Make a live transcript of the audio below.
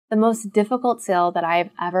The most difficult sale that I've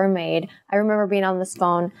ever made. I remember being on this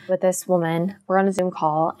phone with this woman. We're on a Zoom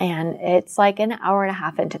call and it's like an hour and a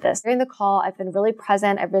half into this. During the call, I've been really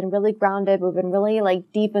present. I've been really grounded. We've been really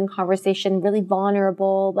like deep in conversation, really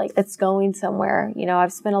vulnerable. Like it's going somewhere. You know,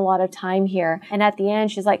 I've spent a lot of time here. And at the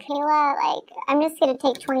end, she's like, Kayla, like, I'm just going to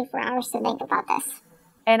take 24 hours to think about this.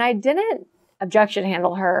 And I didn't objection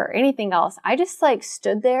handle her or anything else. I just like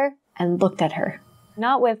stood there and looked at her.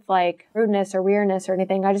 Not with like rudeness or weirdness or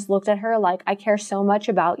anything. I just looked at her like, I care so much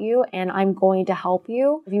about you and I'm going to help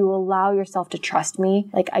you. If you allow yourself to trust me,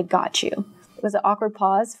 like I got you. It was an awkward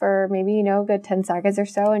pause for maybe, a good 10 seconds or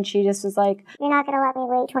so. And she just was like, you're not going to let me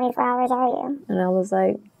wait 24 hours, are you? And I was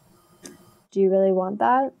like, do you really want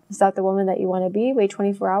that? Is that the woman that you want to be? Wait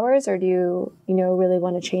 24 hours? Or do you, really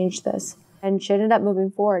want to change this? And she ended up moving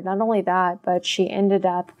forward. Not only that, but she ended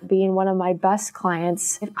up being one of my best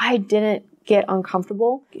clients. If I didn't get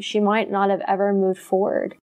uncomfortable, she might not have ever moved forward.